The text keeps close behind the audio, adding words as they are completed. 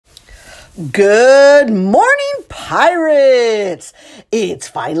Good morning, pirates! It's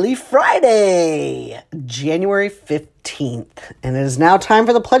finally Friday, January 15th, and it is now time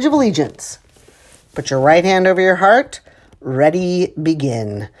for the Pledge of Allegiance. Put your right hand over your heart. Ready,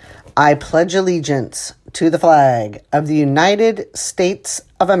 begin. I pledge allegiance to the flag of the United States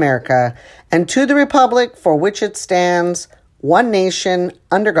of America and to the republic for which it stands, one nation,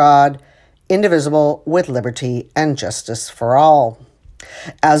 under God, indivisible, with liberty and justice for all.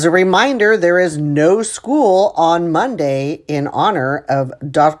 As a reminder, there is no school on Monday in honor of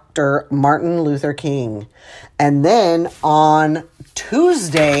Dr. Martin Luther King. And then on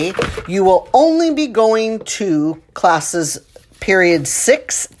Tuesday, you will only be going to classes period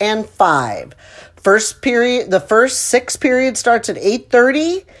 6 and 5. The first 6 period starts at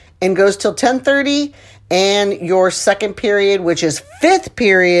 8:30 and goes till 10:30. And your second period, which is 5th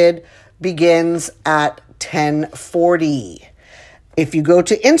period, begins at 10:40. If you go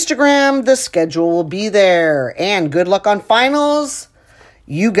to Instagram, the schedule will be there. And good luck on finals.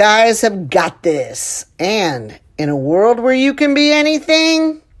 You guys have got this. And in a world where you can be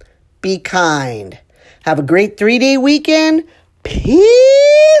anything, be kind. Have a great 3-day weekend.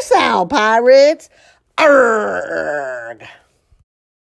 Peace out, pirates. Arrgh.